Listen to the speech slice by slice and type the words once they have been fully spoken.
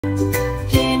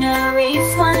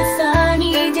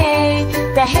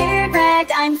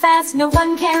fast, no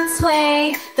one can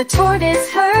sway. The tortoise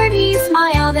heard, he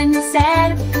smiled and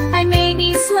said, I may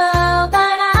be slow,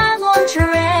 but I won't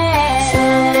tread.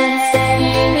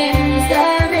 Steady wins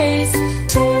the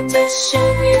race, tortoise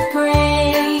showed with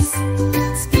grace.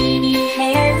 Speedy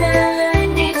Hare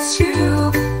learned it's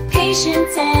true,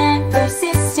 patience and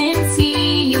persistence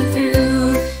see you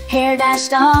through. Hare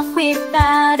dashed off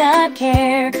without a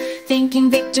care,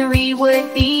 thinking victory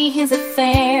would be his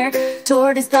affair.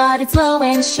 Tortoise thought it slow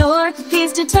and sure,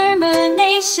 his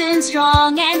determination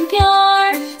strong and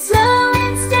pure. Slow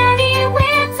and steady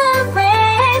wins the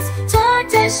race,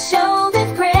 tortoise showed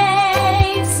with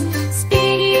grace.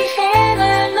 Speedy Hare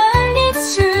learned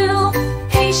it's true,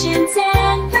 patience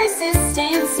and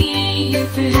persistence see you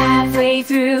through. Halfway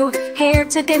through, Hare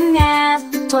took a nap,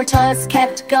 Tortoise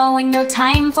kept going, no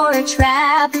time for a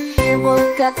trap. Hare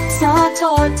woke up, saw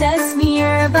Tortoise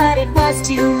mirror, but it was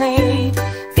too late.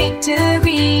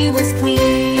 Victory was clear.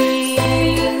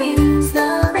 Steady wins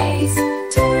the race,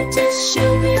 tortoise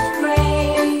showed with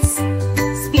grace.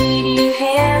 Speedy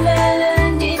Hare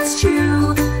learned it's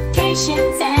true,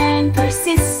 patience and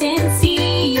persistence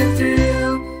see you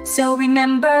through. So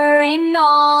remember in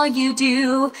all you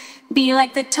do, be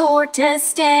like the tortoise,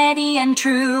 steady and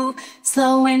true.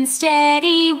 Slow and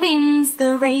steady wins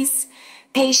the race,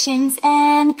 patience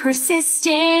and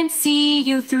persistence see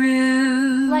you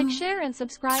through. Like, share, and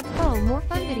subscribe for more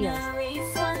fun videos.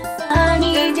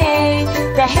 Sunny day,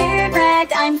 the hare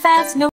bragged, I'm fast, no